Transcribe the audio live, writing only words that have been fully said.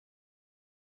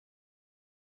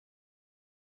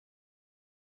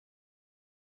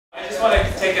I just want to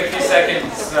take a few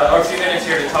seconds or a few minutes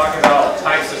here to talk about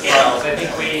types of trials. I think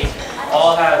we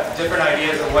all have different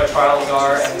ideas of what trials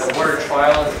are, and the word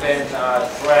trial has been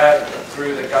dragged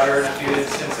through the gutter in a few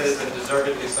instances, and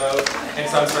deservedly so in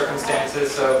some circumstances.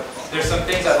 So there's some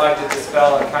things I'd like to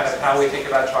dispel on kind of how we think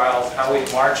about trials, how we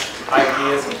march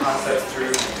ideas and concepts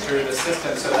through the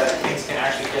system so that things can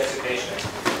actually get to patients.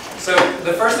 So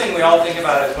the first thing we all think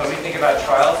about is when we think about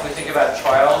trials, we think about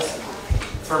trials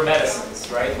for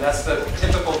medicines, right? And that's the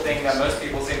typical thing that most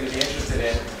people seem to be interested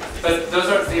in. But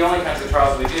those aren't the only kinds of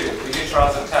trials we do. We do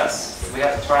trials of tests. We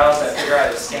have trials that figure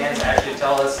out if scans actually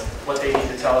tell us what they need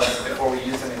to tell us before we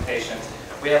use them in patients.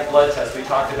 We have blood tests. We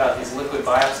talked about these liquid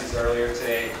biopsies earlier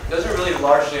today. Those are really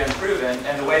largely unproven,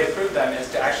 and the way to prove them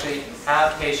is to actually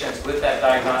have patients with that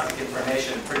diagnostic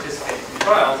information participate in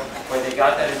trials where they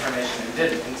got that information and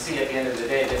didn't, and see at the end of the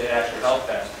day did it actually help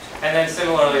them. And then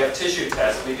similarly, we have tissue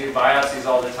tests. We do biopsies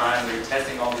all the time. We're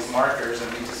testing all these markers,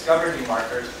 and we discover new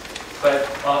markers. But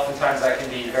oftentimes that can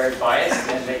be very biased,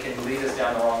 and they can lead us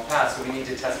down the wrong path, so we need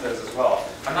to test those as well.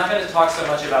 I'm not going to talk so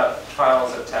much about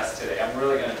trials of tests today. I'm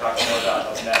really going to talk more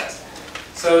about those next.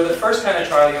 So the first kind of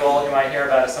trial you might hear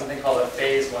about is something called a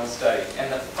phase 1 study.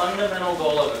 And the fundamental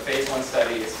goal of a phase 1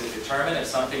 study is to determine if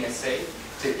something is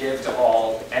safe to give to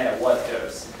all and at what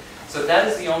dose. So that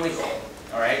is the only goal.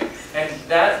 All right, and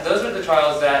those are the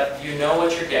trials that you know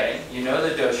what you're getting, you know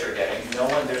the dose you're getting.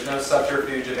 There's no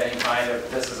subterfuge of any kind of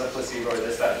this is a placebo or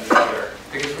this, that, and the other,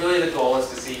 because really the goal is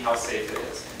to see how safe it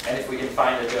is, and if we can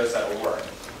find a dose that will work.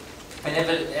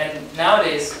 And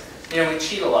nowadays, we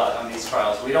cheat a lot on these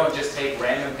trials. We don't just take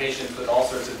random patients with all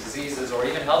sorts of diseases or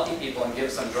even healthy people and give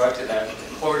some drug to them.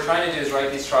 What we're trying to do is write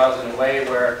these trials in a way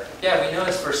where, yeah, we know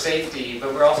it's for safety,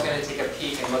 but we're also going to take a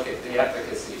peek and look at the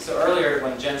efficacy. So earlier,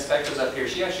 when Jen Specht was up here,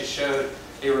 she actually showed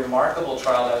a remarkable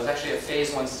trial that was actually a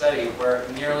phase 1 study where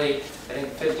nearly, I think,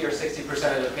 50 or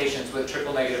 60% of the patients with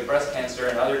triple-negative breast cancer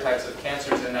and other types of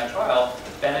cancers in that trial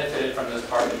benefited from those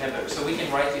PARP inhibitors. So we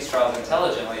can write these trials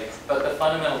intelligently, but the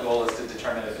fundamental goal is to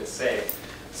determine if it's safe.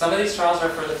 Some of these trials are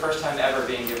for the first time ever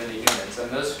being given to humans,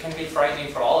 and those can be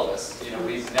frightening for all of us.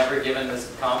 We've never given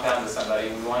this compound to somebody,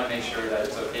 and we want to make sure that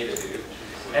it's okay to do.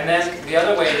 And then the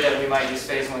other way that we might use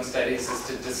phase 1 studies is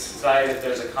to decide if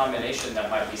there's a combination that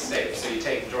might be safe. So you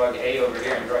take drug A over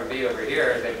here and drug B over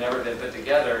here, they've never been put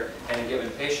together in a given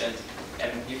patient,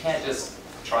 and you can't just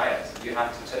try it. You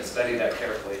have to study that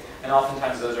carefully. And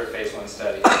oftentimes those are phase 1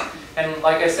 studies. And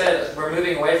like I said, we're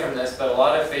moving away from this, but a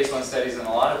lot of phase 1 studies in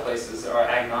a lot of places are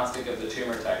agnostic of the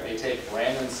tumor type. They take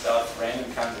random stuff, random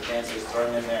kinds of cancers, throw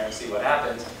them in there and see what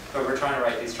happens, but we're trying to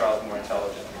write these trials more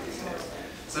intelligently these days.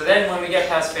 So then when we get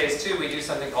past phase 2, we do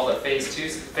something called a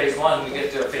phase 1, we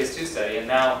get to a phase 2 study, and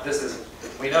now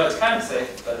we know it's kind of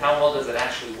safe, but how well does it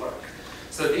actually work?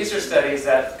 So these are studies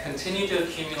that continue to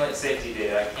accumulate safety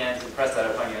data. I can't impress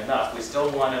that upon you enough. We still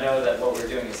want to know that what we're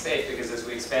doing is safe, because as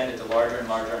we expand it to larger and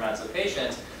larger amounts of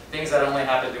patients, things that only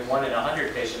happen to 1 in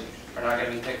 100 patients are not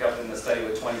going to be picked up in the study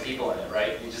with 20 people in it,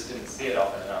 right? You just didn't see it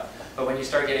often enough. But when you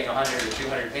start getting 100 or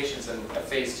 200 patients in a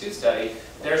phase 2 study,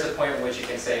 there's a point in which you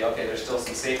can say, okay, there's still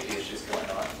some safety issues going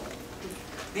on.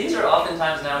 These are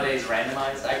oftentimes nowadays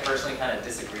randomized. I personally kind of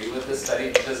disagree with this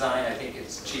study design. I think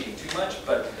it's cheating too much,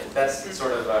 but that's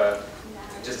sort of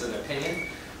just an opinion.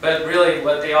 But really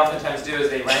what they oftentimes do is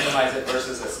they randomize it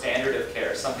versus a standard of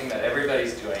care, something that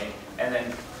everybody's doing, and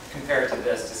then compare it to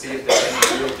this to see if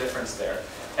there's any real difference there.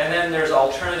 And then there's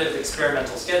alternative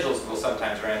experimental schedules we'll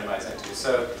sometimes randomize into.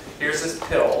 So here's this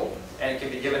pill, and it can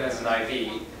be given as an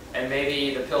IV, and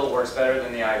maybe the pill works better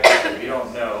than the IV, we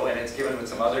don't know, and it's given with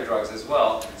some other drugs as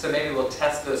well. So maybe we'll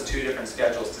test those 2 different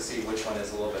schedules to see which one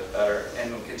is a little bit better,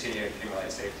 and we'll continue to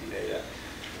accumulate safety data.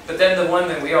 But then the one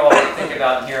that we all think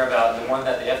about and hear about, the one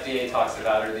that the FDA talks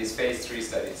about, are these phase 3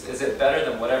 studies. Is it better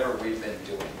than whatever we've been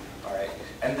doing? All right.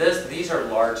 And these are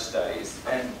large studies,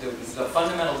 and the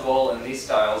fundamental goal in these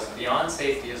styles, beyond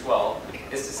safety as well,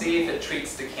 is to see if it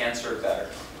treats the cancer better.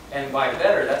 And by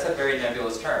better, that's a very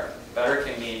nebulous term. Better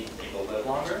can mean people live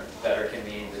longer, better can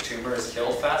mean the tumor is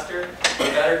killed faster, but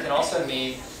better can also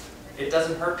mean it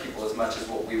doesn't hurt people as much as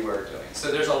what we were doing.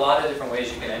 So there's a lot of different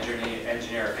ways you can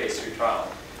engineer a phase 3 trial.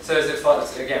 So is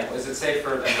it safer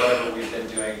than whatever we've been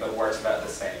doing but works about the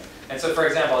same? And so for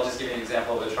example, I'll just give you an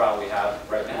example of a trial we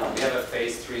have right now. We have a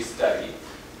phase 3 study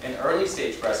in early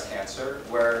stage breast cancer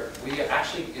where we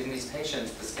actually, in these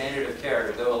patients, the standard of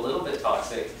care, though a little bit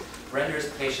toxic,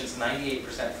 renders patients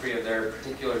 98% free of their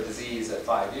particular disease at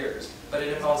 5 years. But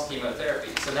it involves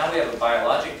chemotherapy. So now we have a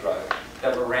biologic drug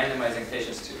that we're randomizing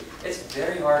patients to. It's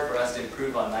very hard for us to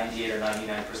improve on 98 or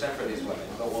 99% for these women,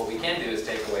 but what we can do is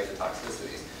take away the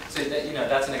toxicities. So that,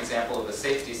 that's an example of a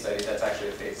safety study that's actually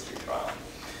a phase 3 trial.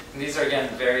 And these are, again,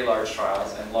 very large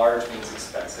trials, and large means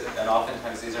expensive. And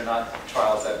oftentimes these are not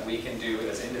trials that we can do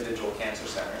as individual cancer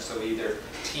centers. So we either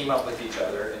team up with each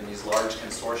other in these large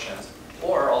consortiums,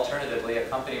 or alternatively, a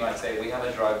company might say, we have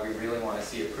a drug we really want to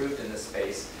see approved in this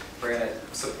space. We're going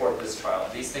to support this trial.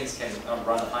 These things can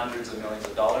run hundreds of millions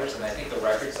of dollars, and I think the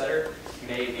record setter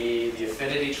may be the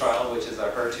Affinity trial, which is a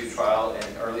HER2 trial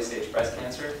in early stage breast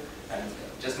cancer. And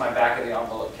just my back of the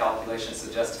envelope calculation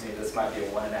suggests to me this might be a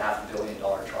 $1.5 billion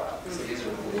trial. So these are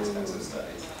really expensive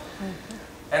studies.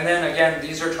 And then again,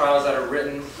 these are trials that are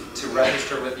written to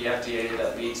register with the FDA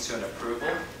that leads to an approval.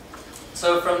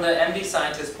 So from the MD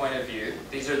scientist point of view,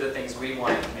 these are the things we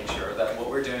want to make sure that what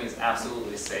we're doing is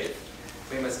absolutely safe.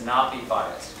 We must not be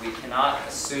biased. We cannot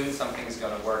assume something is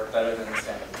going to work better than the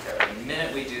standard of care. The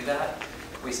minute we do that,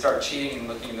 we start cheating and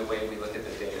looking the way we look at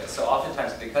the data. So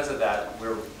oftentimes, because of that,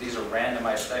 these are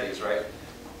randomized studies, right?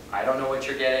 I don't know what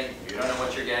you're getting, you don't know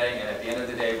what you're getting, and at the end of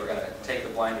the day, we're going to take the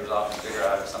blinders off and figure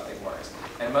out if something works.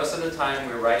 And most of the time,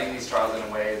 we're writing these trials in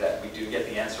a way that we do get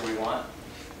the answer we want,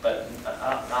 but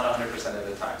not 100% of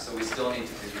the time. So we still need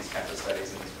to do these kinds of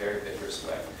studies in this very vigorous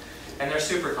way. And they're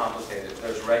super complicated.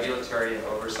 There's regulatory and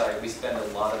oversight. We spend a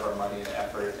lot of our money and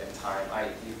effort and time.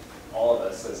 All of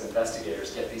us as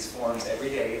investigators get these forms every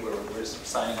day where we're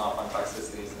signing off on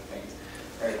toxicities and things.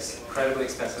 They're incredibly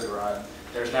expensive to run.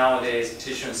 There's nowadays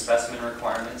tissue and specimen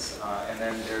requirements, and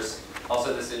then there's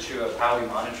also this issue of how we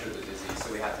monitor the disease.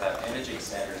 So we have to have imaging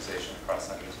standardization across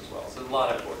centers as well. So a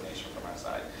lot of coordination from our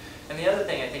side. And the other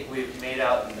thing I think we've made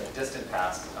out in the distant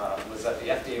past was that the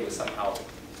FDA was somehow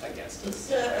against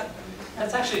us. Right?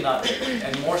 That's actually not true,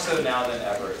 and more so now than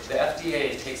ever. The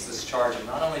FDA takes this charge of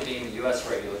not only being the U.S.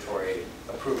 regulatory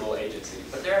approval agency,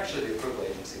 but they're actually the approval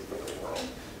agency for the world.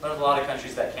 There's a lot of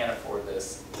countries that can't afford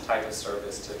this type of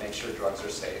service to make sure drugs are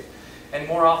safe. And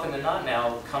more often than not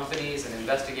now, companies and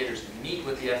investigators meet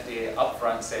with the FDA up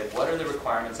front and say, what are the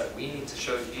requirements that we need to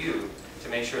show you to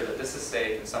make sure that this is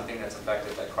safe and something that's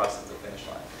effective that crosses the finish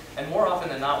line. And more often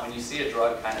than not, when you see a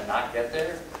drug kind of not get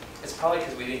there, it's probably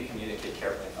because we didn't communicate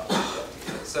carefully enough with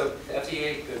the FDA. So the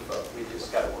FDA, good folk, we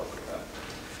just got to work with them.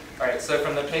 All right, so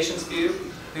from the patient's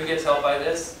view, who gets helped by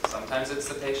this? Sometimes it's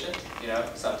the patient,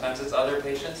 sometimes it's other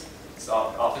patients. It's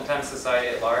oftentimes society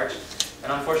at large.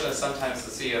 And unfortunately, sometimes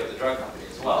the CEO of the drug company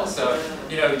as well. So,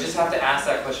 you just have to ask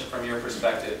that question from your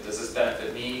perspective. Does this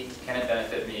benefit me? Can it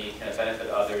benefit me? Can it benefit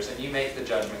others? And you make the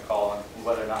judgment call on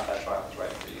whether or not that trial is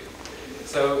right for you.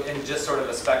 So in just sort of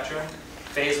a spectrum,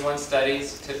 phase 1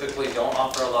 studies typically don't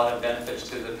offer a lot of benefits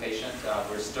to the patient.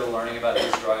 We're still learning about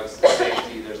these drugs, the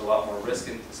safety. There's a lot more risk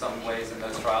in some ways in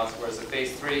those trials. Whereas at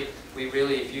phase 3, we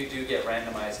really, if you do get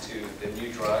randomized to the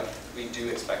new drug, we do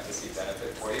expect to see benefit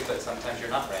for you, but sometimes you're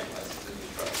not randomized to the new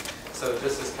drug. So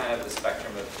this is kind of the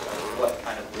spectrum of what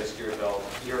kind of risk you're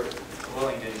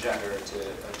willing to engender to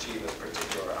achieve a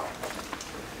particular outcome.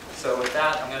 So with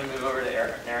that, I'm going to move over to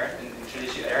Erin and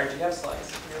introduce you. Erin, do you have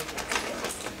slides?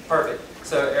 Perfect.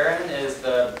 So Erin is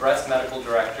the breast medical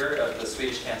director of the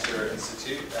Swedish Cancer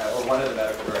Institute, or one of the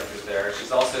medical directors there.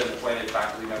 She's also an appointed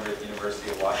faculty member at the University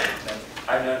of Washington.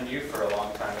 I've known you for a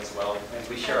long time as well, and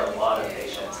we share a lot of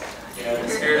patients. In the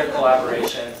spirit of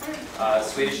collaboration,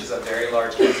 Swedish is a very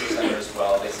large cancer center as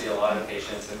well. They see a lot of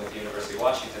patients, and with the University of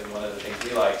Washington, one of the things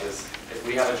we like is if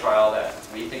we have a trial that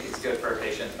we think is good for a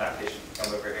patient, that patient can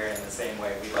come over here. In the same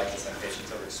way, we'd like to send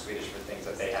patients over to Swedish for things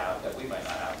that they have that we might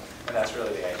not have. And that's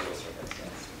really the ideal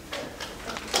circumstance.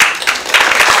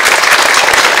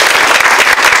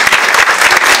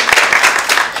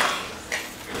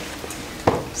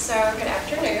 So, good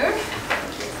afternoon.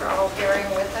 Thank you for all bearing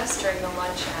with us during the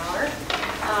lunch hour.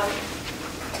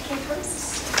 Can you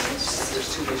post?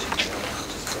 There's 2 patients.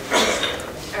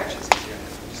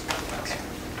 Okay.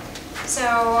 So,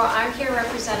 I'm here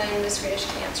representing the Swedish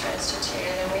Cancer Institute,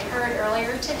 and we heard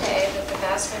earlier today that the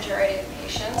vast majority of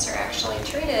patients are actually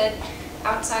treated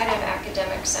outside of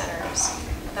academic centers.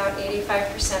 About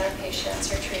 85% of patients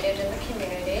are treated in the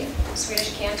community. The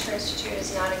Swedish Cancer Institute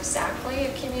is not exactly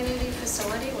a community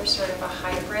facility. We're sort of a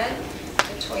hybrid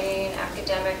between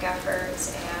academic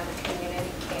efforts and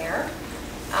community care.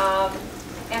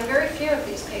 And very few of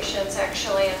these patients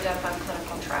actually end up on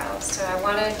clinical trials. So I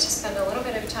wanted to spend a little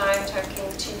bit of time talking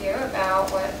to you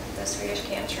about what the Swedish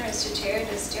Cancer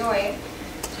Institute is doing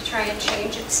to try and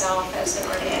change itself as an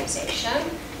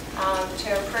organization to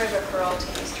improve accrual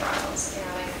to these trials. And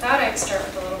I thought I'd start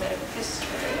with a little bit of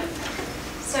history.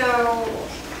 So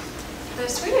the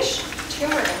Swedish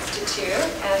Tumor Institute,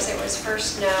 as it was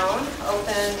first known,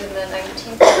 opened in the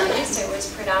 1930s. It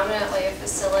was predominantly a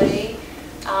facility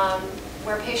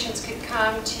where patients could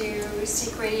come to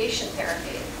seek radiation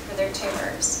therapy for their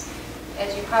tumors.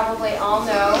 As you probably all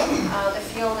know, the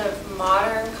field of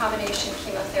modern combination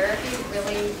chemotherapy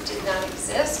really did not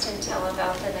exist until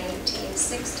about the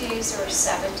 1960s or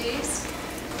 70s.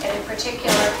 And in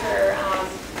particular for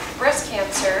breast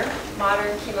cancer,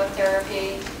 modern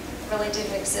chemotherapy really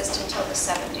didn't exist until the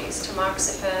 70s.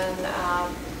 Tamoxifen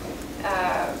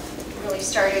really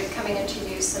started coming into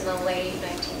use in the late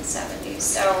 1970s.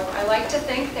 So I like to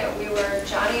think that we were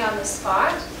Johnny on the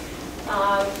spot.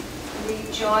 We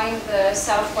joined the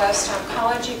Southwest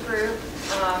Oncology Group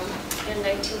in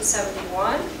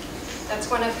 1971. That's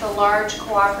one of the large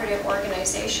cooperative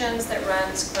organizations that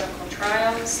runs clinical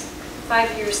trials.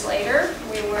 5 years later,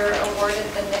 we were awarded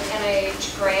the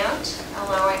NIH grant,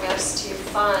 allowing us to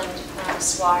fund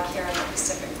SWOG here in the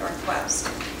Pacific Northwest.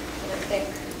 And I think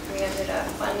we ended up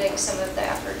funding some of the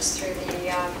efforts through the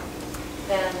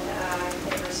then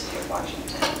University of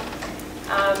Washington.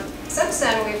 Since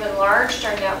then, we've enlarged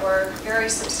our network very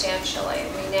substantially.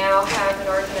 We now have an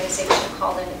organization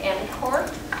called an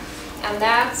NCORP, and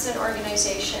that's an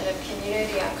organization of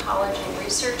community oncology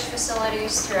research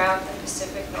facilities throughout the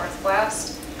Pacific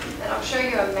Northwest. And I'll show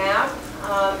you a map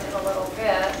in a little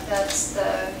bit. That's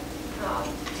the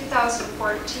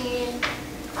 2014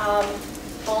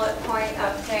 bullet point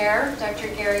up there. Dr.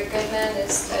 Gary Goodman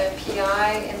is the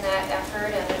PI in that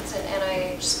effort, and it's an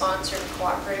NIH-sponsored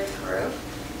cooperative group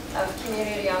of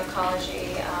community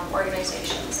oncology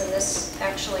organizations. And this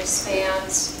actually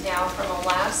spans now from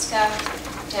Alaska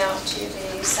down to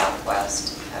the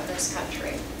southwest of this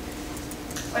country.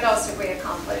 What else have we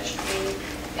accomplished? We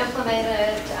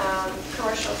implemented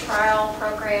commercial trial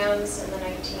programs in the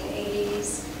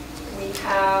 1980s. We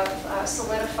have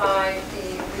solidified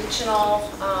the regional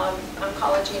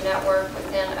oncology network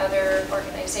within other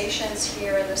organizations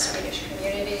here in the Swedish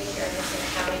community, here in the King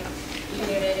County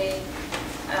community.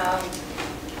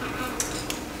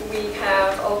 We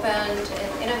have opened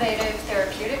an innovative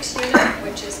therapeutics unit,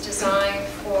 which is designed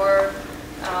for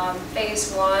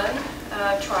phase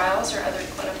 1 trials or other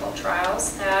clinical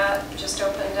trials. That just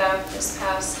opened up this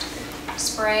past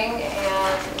spring,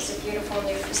 and it's a beautiful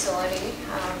new facility.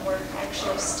 We're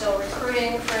actually still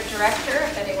recruiting for a director,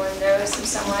 if anyone knows of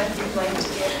someone who'd like to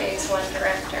be a phase 1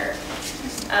 director.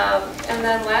 And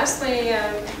then lastly,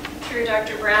 through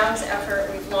Dr. Brown's effort,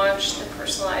 we've launched the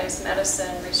Personalized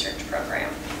Medicine Research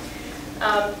Program.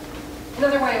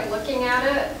 Another way of looking at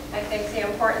it, I think the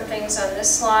important things on this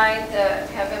slide that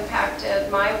have impacted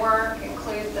my work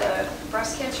include the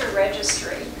breast cancer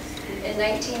registry. In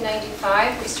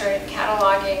 1995, we started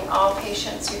cataloging all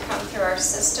patients who come through our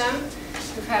system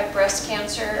who've had breast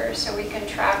cancer, so we can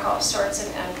track all sorts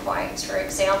of endpoints. For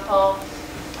example,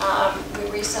 we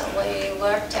recently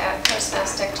looked at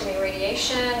post-mastectomy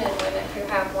radiation in women who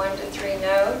have 1 to 3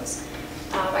 nodes.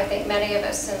 I think many of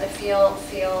us in the field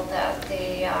feel that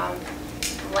the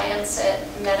Lancet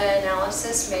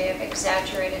meta-analysis may have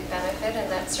exaggerated benefit, and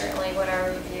that's certainly what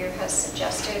our review has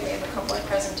suggested. We have a couple of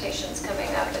presentations coming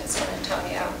up at San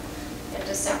Antonio in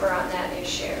December on that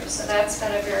issue. So that's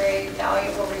been a very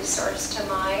valuable resource to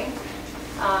mine.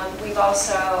 We've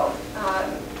also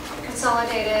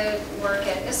consolidated work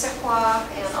at Issaquah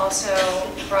and also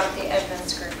brought the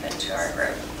Edmonds group into our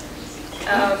group.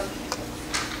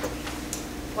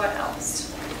 What else?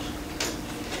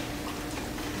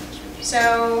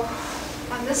 So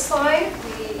on this slide,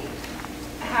 we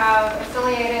have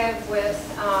affiliated with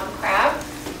CRAB,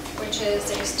 which is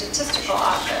a statistical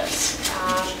office.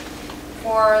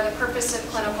 For the purpose of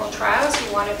clinical trials,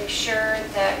 you want to be sure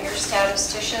that your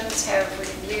statisticians have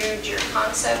reviewed your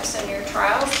concepts and your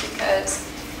trials, because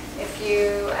if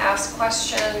you ask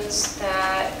questions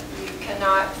that you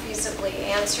cannot feasibly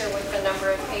answer with the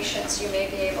number of patients you may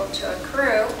be able to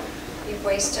accrue, you've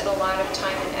wasted a lot of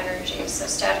time and energy. So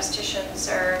statisticians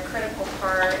are a critical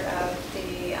part of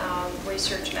the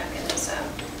research mechanism.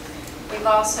 We've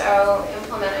also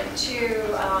implemented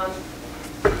 2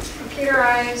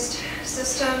 computerized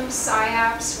systems,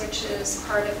 SciApps, which is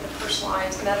part of the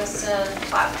Personalized Medicine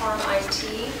Platform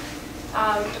IT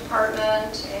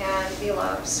department, and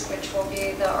VLOS, which will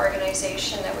be the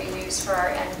organization that we use for our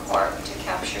NCORP to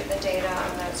capture the data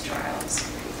on those trials.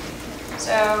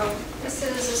 So this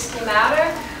is a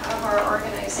schematic of our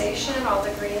organization. All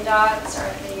the green dots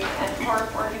are the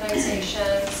NCORP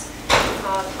organizations.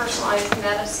 Personalized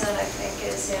medicine, I think,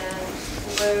 is in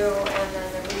blue, and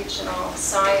then the regional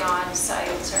SCION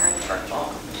sites are in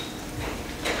purple.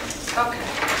 Okay.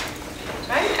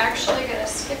 So I'm actually going to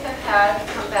skip ahead and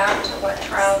come back to what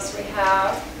trials we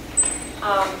have.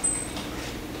 I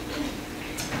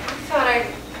thought I'd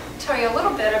tell you a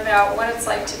little bit about what it's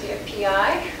like to be a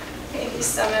PI. maybe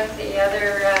some of the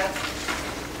other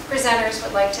presenters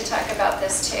would like to talk about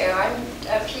this too. I'm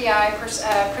a PI,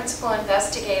 principal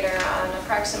investigator on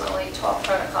approximately 12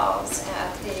 protocols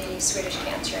at the Swedish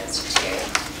Cancer Institute.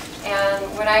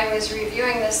 And when I was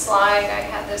reviewing this slide, I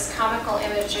had this comical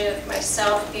image of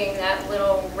myself being that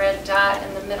little red dot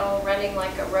in the middle running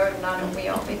like a rodent on a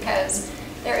wheel, because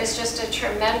there is just a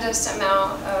tremendous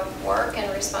amount of work and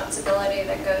responsibility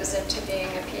that goes into being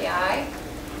a PI.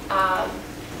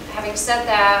 Having said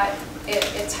that,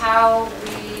 it's how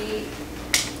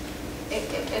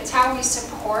we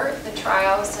support the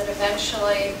trials that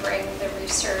eventually bring the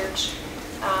research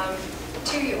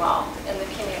to you all in the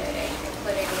community,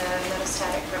 including the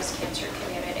metastatic breast cancer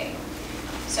community.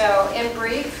 So in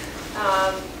brief,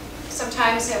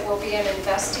 sometimes it will be an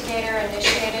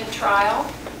investigator-initiated trial.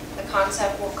 The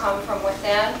concept will come from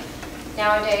within.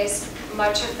 Nowadays,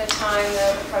 much of the time,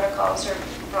 the protocols are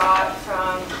brought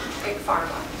from big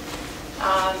pharma.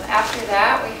 After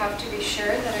that, we have to be sure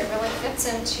that it really fits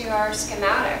into our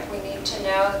schematic. We need to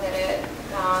know that it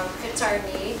fits our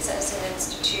needs as an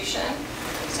institution.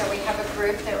 So we have a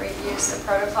group that reviews the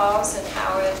protocols and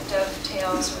how it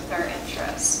dovetails with our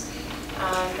interests.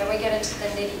 Then we get into the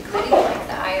nitty-gritty, like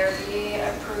the IRB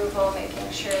approval, making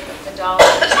sure that the dollars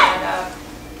add up,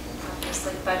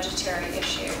 obviously budgetary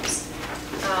issues.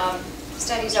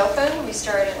 Study's open, we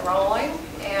start enrolling,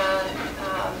 and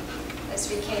as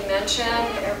VK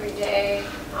mentioned, every day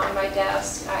on my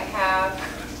desk I have,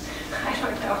 I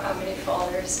don't know how many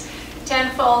folders,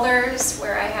 10 folders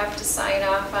where I have to sign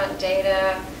off on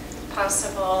data,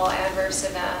 possible adverse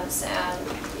events, and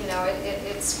you know,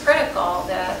 it's critical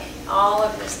that all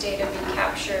of this data be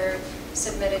captured,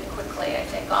 submitted quickly. I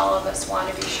think all of us want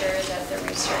to be sure that the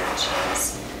research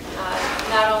is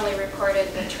not only reported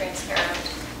but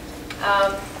transparent.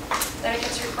 Then it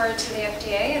gets reported to the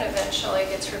FDA and eventually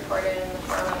gets reported in the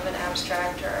form of an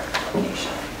abstract or a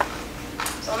publication.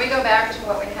 So let me go back to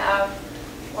what we have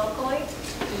locally.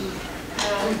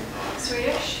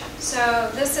 Swedish. So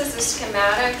this is a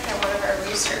schematic that one of our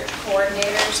research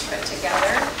coordinators put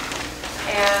together.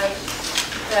 And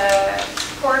the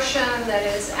portion that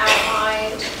is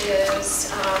outlined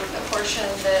is a portion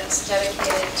that's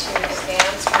dedicated to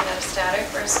advanced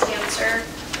metastatic breast cancer.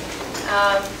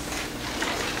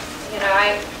 You know,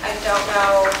 I don't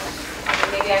know,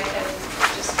 maybe I can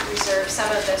just reserve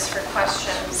some of this for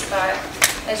questions, but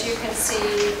as you can see,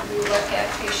 we look at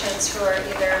patients who are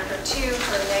either HER2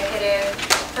 negative,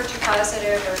 HER2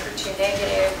 positive or HER2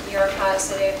 negative, ER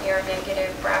positive, ER negative,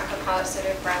 BRCA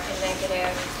positive, BRCA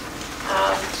negative.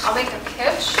 I'll make a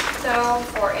pitch, though,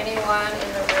 for anyone in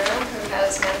the room who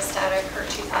has metastatic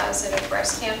HER2 positive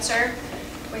breast cancer.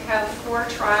 We have 4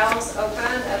 trials open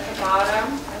at the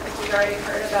bottom. I think we've already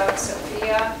heard about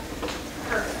Sophia,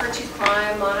 HER2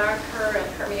 Climb, Monarch Her, and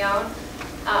Hermione.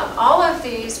 All of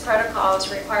these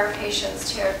protocols require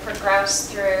patients to have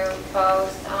progressed through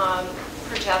both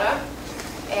Perjeta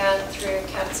and through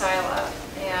Kadcyla.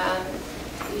 And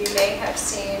you may have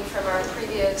seen from our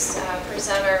previous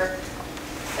presenter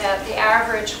that the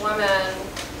average woman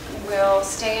will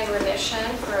stay in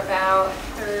remission for about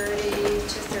 30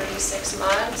 to 36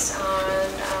 months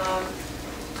on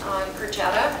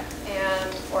Perjeta,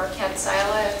 and for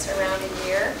Kadcyla it's around a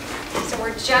year. So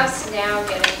we're just now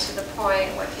getting to the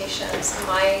point where patients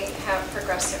might have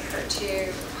progressive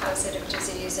HER2 positive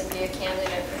disease and be a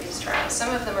candidate for these trials.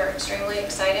 Some of them are extremely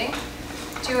exciting.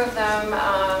 2 of them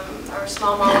are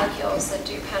small molecules that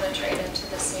do penetrate into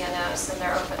the CNS, and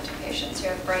they're open to patients who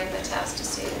have brain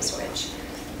metastases, which,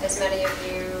 as many of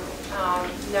you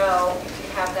know, if you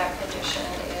have that condition,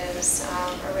 is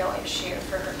a real issue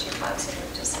for HER2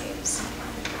 positive disease.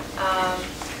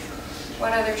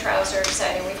 What other trials are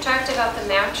exciting? We've talked about the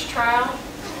MATCH trial.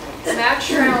 The MATCH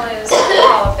trial is what we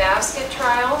call a basket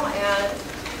trial, and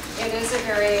it is a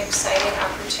very exciting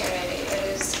opportunity.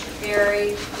 It is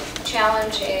very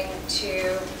challenging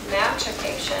to match a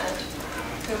patient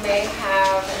who may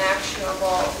have an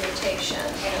actionable mutation.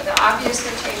 You know, the obvious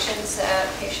mutations that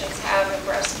patients have in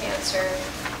breast cancer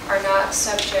are not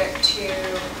subject to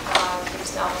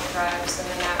these novel drugs in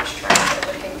the MATCH trial.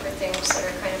 They're looking for things that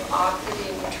are kind of off the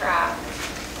beaten track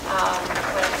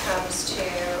when it comes to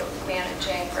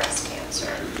managing breast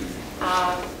cancer.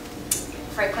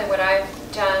 Frankly, what I've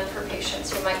done for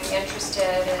patients who might be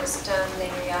interested is done the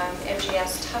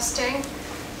NGS testing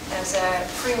as a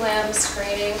prelim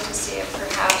screening to see if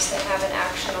perhaps they have an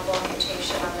actionable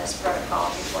mutation on this protocol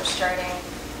before starting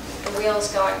the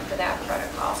wheels going for that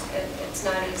protocol. It's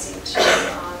not easy to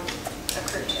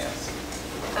accrue to.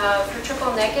 For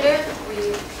triple negative,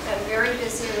 we've been very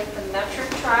busy with the METRIC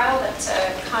trial. That's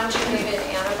a conjugated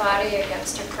antibody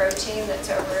against a protein that's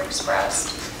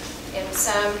overexpressed in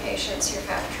some patients who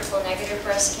have triple negative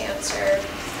breast cancer.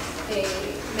 The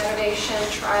Motivation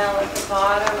trial at the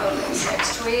bottom opens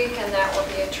next week, and that will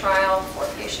be a trial for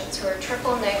patients who are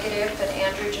triple negative but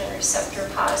androgen receptor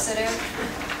positive,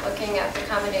 looking at the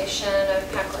combination of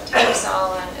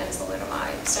paclitaxel and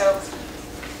enzalutamide. So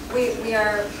we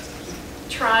are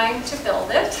trying to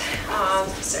build it,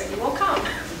 so you will come.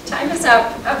 Time is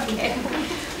up. Okay.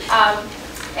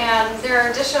 And there are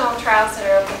additional trials that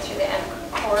are open through the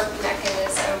NCORP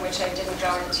mechanism, which I didn't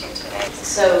go into today.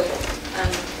 So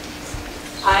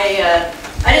I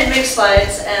didn't make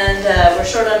slides, and we're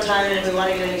short on time, and if we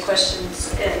want to get any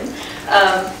questions in, we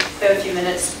have a few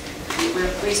minutes.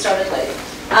 We started late.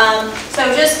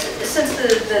 So just since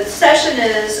the session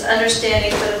is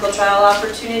understanding clinical trial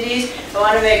opportunities, I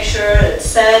want to make sure it's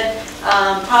said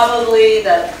probably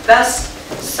the best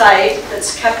site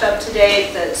that's kept up to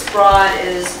date, that's broad,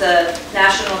 is the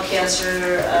National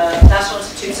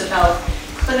Institutes of Health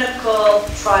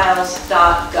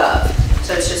clinicaltrials.gov.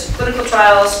 So it's just clinical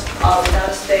trials, all without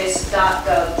a space,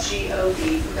 .gov,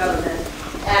 G-O-V, government.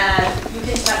 And you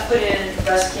can put in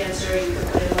breast cancer, you can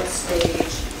put in what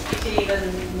stage. You can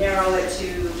even narrow it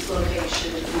to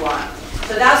location if you want.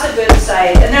 So that's a good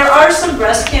site. And there are some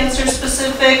breast cancer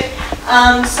specific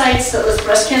sites that list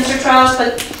breast cancer trials,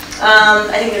 but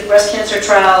I think it's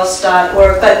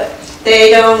breastcancertrials.org, but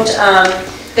they don't have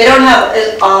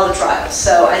all the trials.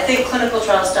 So I think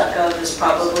clinicaltrials.gov is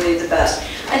probably the best.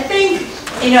 I think,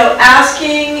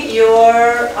 asking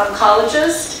your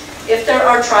oncologist if there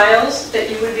are trials that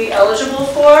you would be eligible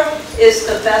for is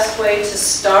the best way to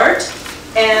start.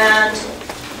 And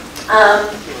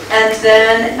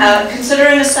then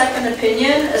considering a second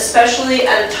opinion, especially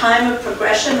at a time of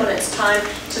progression when it's time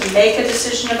to make a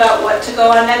decision about what to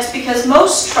go on next, because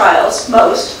most trials,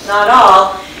 not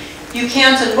all, you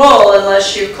can't enroll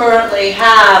unless you currently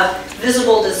have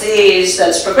visible disease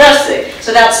that's progressing.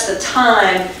 So that's the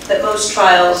time that most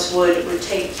trials would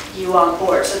take you on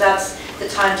board. So that's the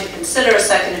time to consider a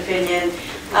second opinion.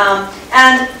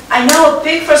 And I know a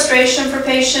big frustration for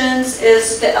patients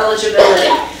is the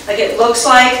eligibility. Like, it looks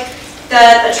like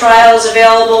that a trial is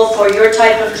available for your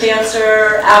type of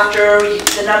cancer after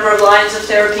the number of lines of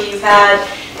therapy you've had,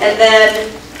 and then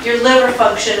your liver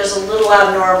function is a little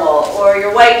abnormal, or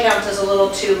your white count is a little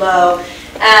too low.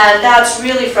 And that's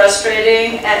really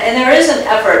frustrating, and there is an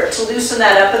effort to loosen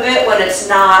that up a bit when it's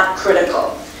not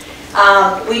critical.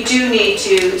 We do need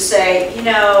to say, a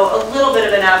little bit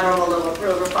of an abnormal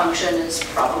liver function is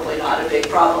probably not a big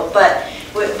problem. But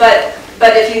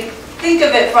if you think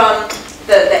of it from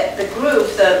the group,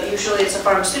 usually it's a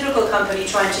pharmaceutical company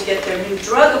trying to get their new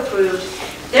drug approved,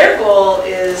 their goal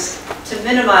is to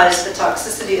minimize the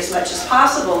toxicity as much as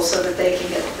possible so that they can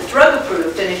get the drug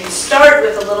approved. And if you start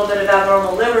with a little bit of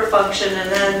abnormal liver function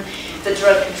and then the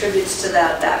drug contributes to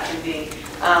that, that could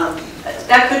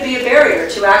be a barrier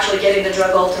to actually getting the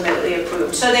drug ultimately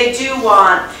approved. So they do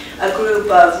want a group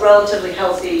of relatively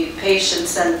healthy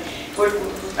patients, and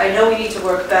I know we need to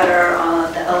work better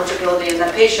on the eligibility, and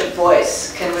the patient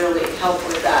voice can really help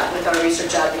with that with our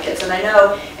research advocates. And I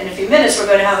know in a few minutes we're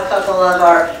going to have a couple of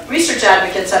our research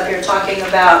advocates up here talking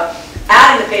about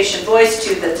adding the patient voice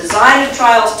to the design of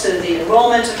trials, to the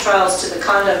enrollment of trials, to the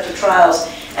conduct of trials.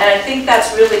 And I think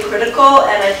that's really critical,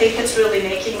 and I think it's really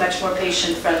making much more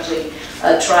patient-friendly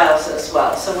trials as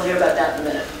well. So we'll hear about that in a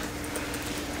minute.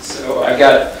 So I've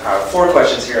got 4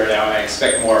 questions here now, and I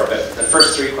expect more, but the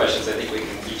first 3 questions I think we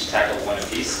can each tackle one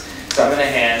apiece. So I'm going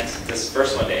to hand this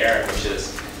first one to Erin, which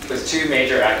is with 2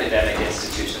 major academic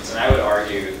institutions, and I would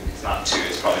argue it's not 2,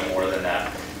 it's probably more than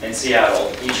that, in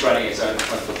Seattle, each running its own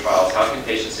clinical trials. How can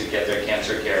patients who get their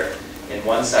cancer care in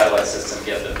one satellite system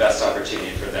get the best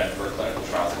opportunity for them for clinical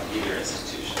trials in either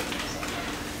institution?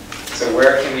 So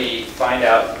where can we find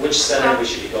out which center we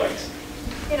should be going to?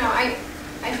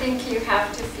 I think you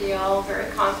have to feel very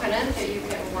confident that you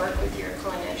can work with your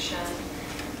clinician.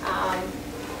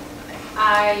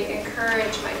 I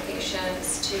encourage my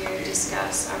patients to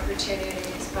discuss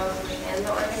opportunities both within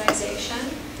the organization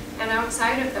and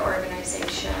outside of the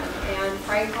organization. And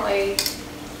frankly,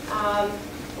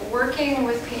 working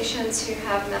with patients who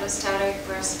have metastatic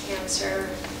breast cancer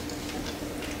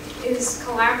is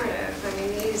collaborative. I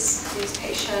mean, these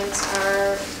patients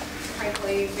are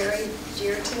frankly very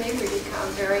dear to me. We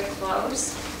become very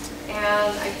close,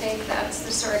 and I think that's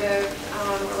the sort of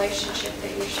relationship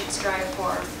that you should strive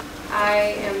for.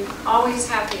 I am always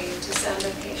happy to send a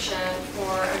patient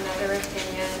for another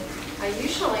opinion.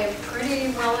 usually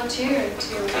pretty well attuned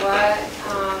to what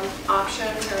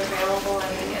options are available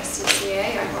in the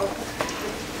SCCA.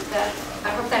 I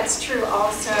hope that's true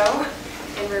also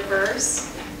in reverse.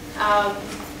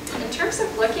 In terms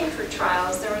of looking for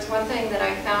trials, there was one thing that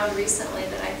I found recently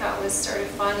that I thought was sort of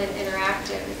fun and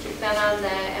interactive. If you've been on the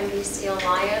MBC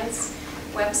Alliance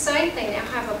website, they now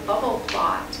have a bubble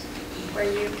plot where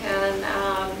you can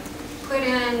put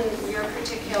in your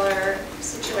particular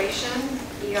situation,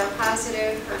 ER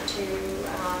positive, HER2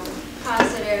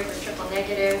 positive, or triple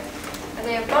negative, and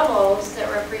they have bubbles that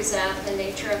represent the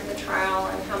nature of the trial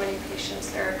and how many patients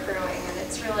they're accruing. And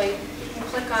it's really, you can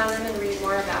click on them and read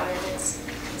more about it. It's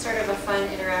sort of a fun,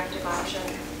 interactive option.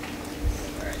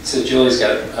 All right. So Julie's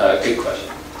got a good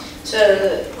question. So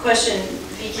the question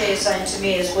VK assigned to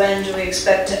me is, when do we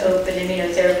expect to open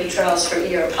immunotherapy trials for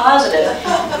ER positive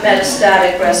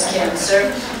metastatic breast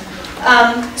cancer?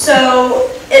 So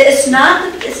it's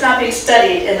not being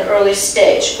studied in the early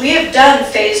stage. We have done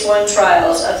phase 1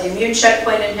 trials of the immune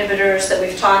checkpoint inhibitors that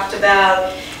we've talked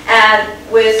about, and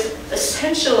with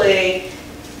essentially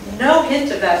no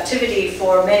hint of activity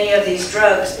for many of these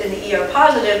drugs in the ER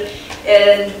positive,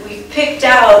 and we picked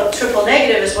out triple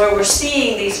negative as where we're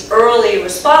seeing these early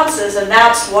responses, and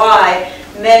that's why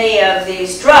many of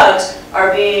these drugs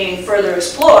are being further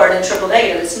explored in triple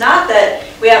negative. It's not that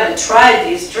we haven't tried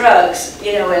these drugs,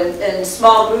 you know, in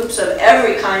small groups of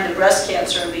every kind of breast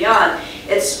cancer and beyond.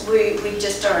 It's we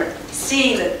just aren't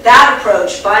seeing that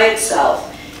approach by itself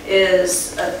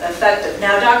is effective.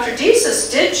 Now, Dr.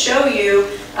 Desis did show you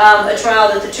a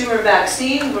trial that the tumor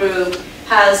vaccine group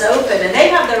has open, and they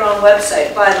have their own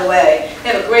website, by the way. They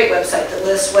have a great website that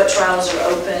lists what trials are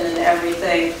open and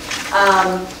everything.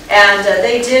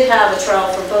 They did have a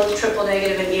trial for both triple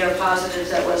negative and ER positives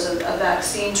that was a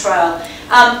vaccine trial.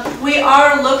 We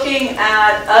are looking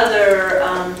at other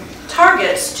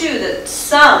targets too, that a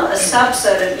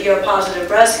subset of ER positive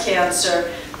breast cancer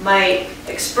might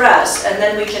express, and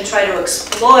then we can try to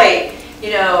exploit,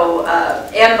 you know,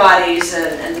 antibodies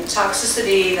and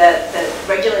toxicity that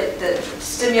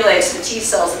stimulates the T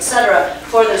cells, etc.,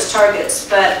 for those targets.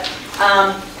 But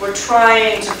we're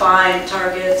trying to find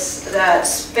targets that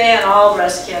span all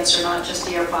breast cancer, not just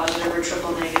ER positive or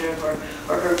triple negative or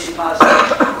HER2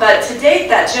 positive. But to date,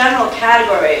 that general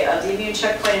category of the immune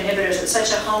checkpoint inhibitors, it's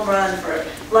such a home run for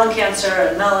lung cancer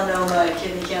and melanoma and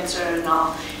kidney cancer and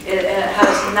all. It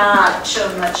has not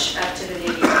shown much activity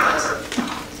in ER positive.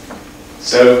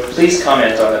 So please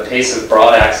comment on the pace of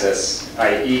broad access,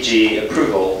 e.g.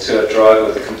 approval, to a drug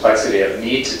with the complexity of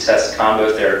need to test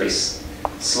combo therapies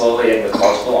slowly and with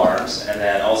multiple arms, and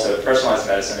then also personalized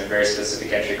medicine and very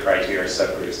specific entry criteria or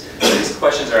subgroups. So these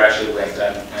questions are actually linked. I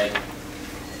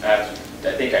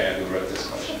think I know who wrote this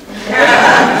question.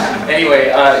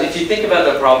 Anyway, if you think about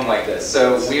the problem like this,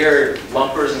 so we're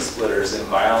lumpers and splitters in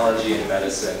biology and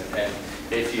medicine, and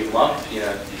if you lump, you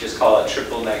just call it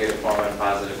triple negative hormone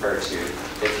positive HER2.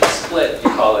 If you split, you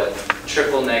call it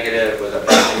triple negative with a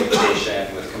BRCA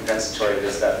mutation with compensatory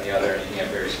this, that, and the other, and you can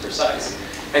get very precise.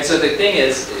 And so the thing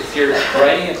is, if you're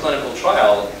writing a clinical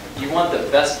trial, you want the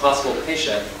best possible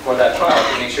patient for that trial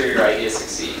to make sure your idea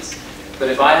succeeds. But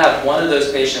if I have one of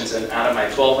those patients out of my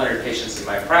 1,200 patients in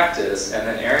my practice, and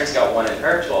then Erin's got one in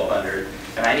her 1,200,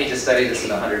 and I need to study this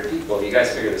in 100 people, you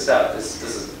guys figure this out. This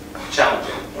is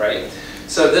challenging, right?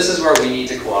 So this is where we need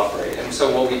to cooperate. And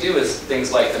so what we do is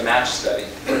things like the MATCH study,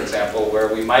 for example, where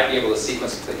we might be able to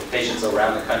sequence patients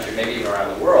around the country, maybe even around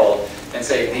the world, and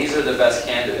say, these are the best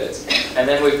candidates. And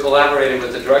then we've collaborated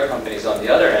with the drug companies on the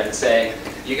other end, saying,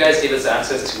 you guys give us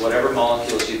access to whatever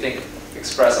molecules you think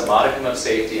express a modicum of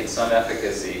safety and some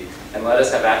efficacy, and let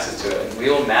us have access to it. And we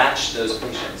will match those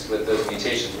patients with those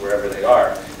mutations wherever they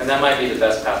are. And that might be the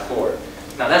best path forward.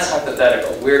 Now that's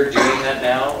hypothetical. We're doing that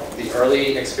now. The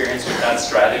early experience with that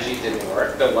strategy didn't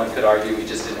work, but one could argue we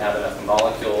just didn't have enough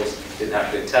molecules, didn't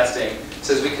have good testing.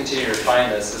 So as we continue to refine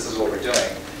this is what we're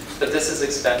doing. But this is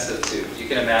expensive too. You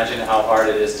can imagine how hard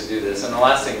it is to do this. And the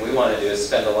last thing we want to do is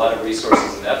spend a lot of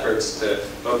resources and efforts to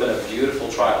open a beautiful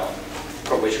trial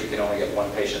for which we can only get one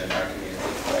patient in our community,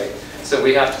 right? So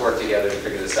we have to work together to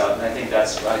figure this out. And I think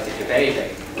that's, if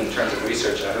anything, in terms of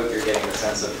research, I hope you're getting a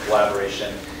sense of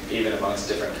collaboration even amongst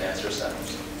different cancer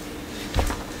centers.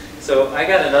 So I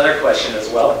got another question as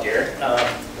well here,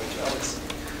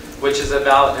 which is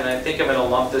about, and I think I'm going to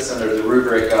lump this under the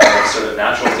rubric of sort of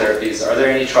natural therapies. Are there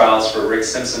any trials for Rick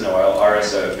Simpson oil,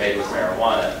 RSO, made with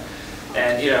marijuana?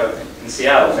 And you know, in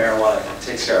Seattle, marijuana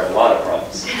takes care of a lot of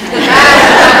problems.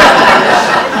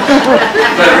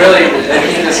 But really, I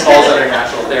think this falls under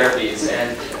natural therapies.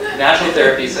 And natural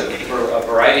therapies have, for a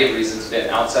variety of reasons, been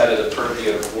outside of the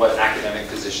purview of what academic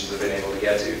physicians have been able to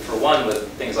get to. For one,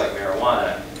 with things like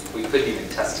marijuana, we couldn't even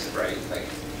test it, right? Like,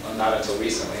 well, not until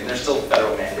recently. And there's still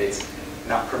federal mandates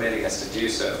not permitting us to do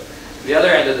so. The other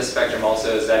end of the spectrum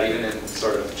also is that even in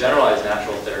sort of generalized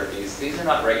natural therapies, these are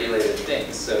not regulated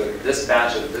things. So this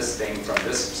batch of this thing from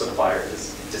this supplier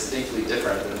is distinctly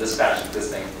different than this batch of this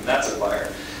thing from that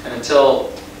supplier. And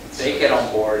until they get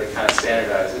on board and kind of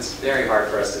standardize, it's very hard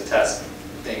for us to test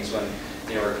things when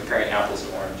we're comparing apples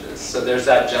to oranges. So there's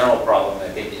that general problem, I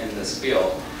think, in this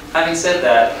field. Having said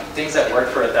that, things that work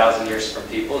for 1,000 years from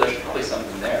people, there's probably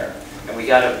something there. And we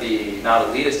got to be not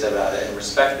elitist about it and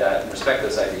respect that and respect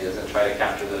those ideas and try to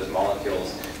capture those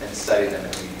molecules and study them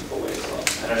in a meaningful way as well.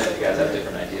 I don't know if you guys have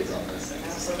different ideas on those things.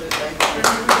 Absolutely.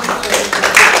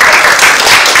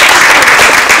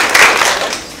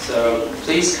 So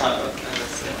please comment.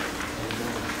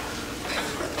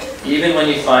 Even when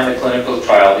you find a clinical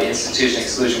trial, the institution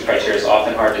exclusion criteria is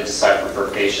often hard to decipher for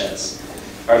patients.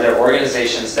 Are there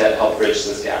organizations that help bridge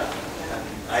this gap?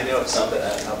 I know of some, but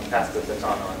I'll pass the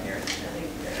baton on here.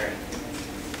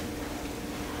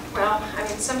 Well, I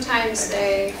mean, sometimes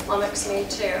they flummox me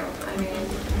too. I mean,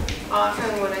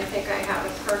 often when I think I have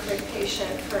a perfect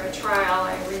patient for a trial,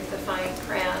 I read the fine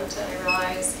print and I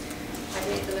realize I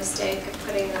made the mistake of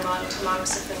putting them on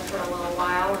tamoxifen for a little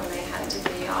while and they had to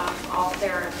be off all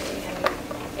therapy,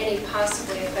 any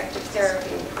possibly effective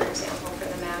therapy, for example, for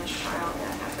the MATCH trial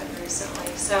that happened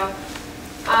recently. So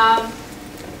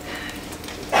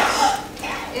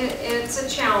it's a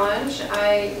challenge.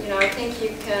 I think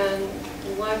you can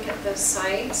look at the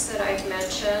sites that I've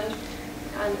mentioned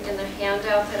in the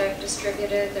handout that I've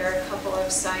distributed. There are a couple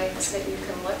of sites that you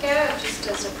can look at just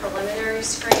as a preliminary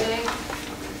screening.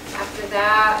 After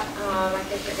that, I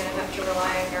think you're going to have to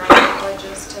rely on your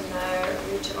oncologists and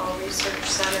the regional research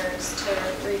centers to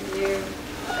review.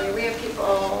 I mean, we have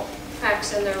people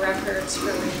fax in their records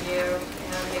for review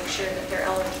and make sure that they're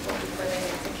eligible before they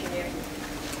make the commute.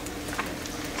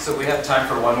 So we have time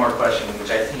for one more question,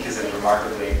 which I think is a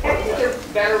remarkably important one. I think there's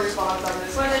better response on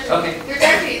this one. Okay.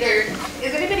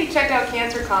 Has anybody checked out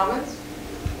Cancer Commons?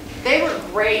 They were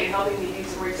great in helping me do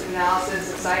some recent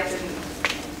analysis of sites, and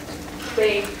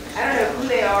I don't know who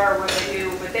they are or what they do,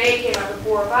 but they came up with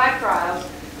 4 or 5 trials,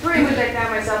 3 of which I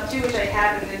found myself, 2 which I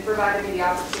hadn't, and provided me the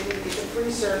opportunity to get some free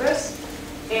service.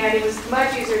 And it was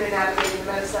much easier than navigating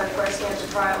the metastatic breast cancer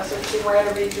trial, so where I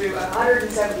had to read through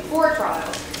 174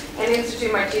 trials and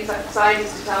institute my chief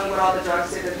scientist to tell me what all the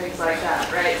drugs did and things like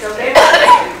that, right? So they were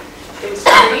great. It was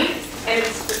free, and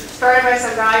it's started by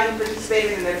some guy who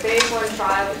participated in their phase 1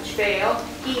 trial which failed.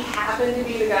 He happened to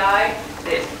be the guy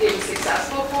that it was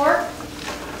successful for.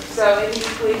 So and he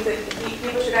believes that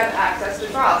people should have access to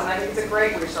trials, and I think it's a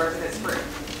great resource and it's free.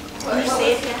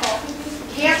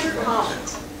 Cancer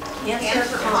Commons.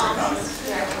 Cancer Commons.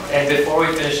 And before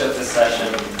we finish up this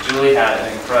session, Julie had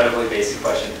an incredibly basic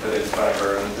question put in front of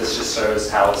her, and this just shows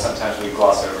how sometimes we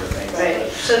gloss over things.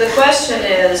 Right. So the question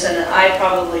is, and I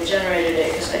probably generated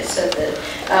it because I said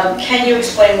that, can you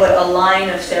explain what a line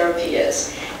of therapy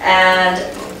is? And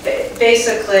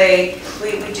basically,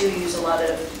 we do use a lot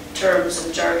of terms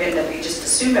and jargon that we just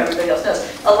assume everybody else knows.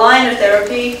 A line of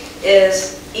therapy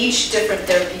is each different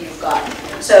therapy you've gotten.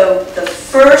 So the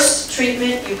first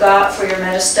treatment you got for your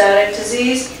metastatic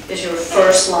disease is your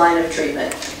first line of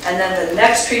treatment. And then the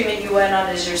next treatment you went on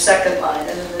is your second line.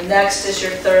 And then the next is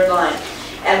your third line.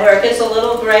 And where it gets a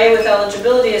little gray with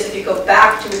eligibility is if you go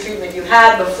back to a treatment you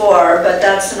had before, but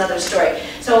that's another story.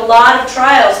 So a lot of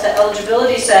trials, the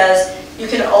eligibility says you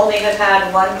can only have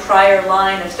had 1 prior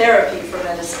line of therapy for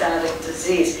metastatic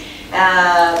disease.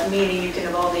 Meaning you can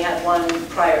have only had 1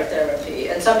 prior therapy.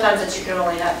 And sometimes it's you can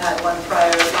only have had 1 prior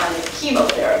line of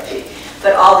chemotherapy,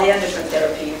 but all the endocrine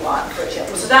therapy you want, for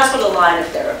example. So that's what a line of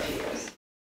therapy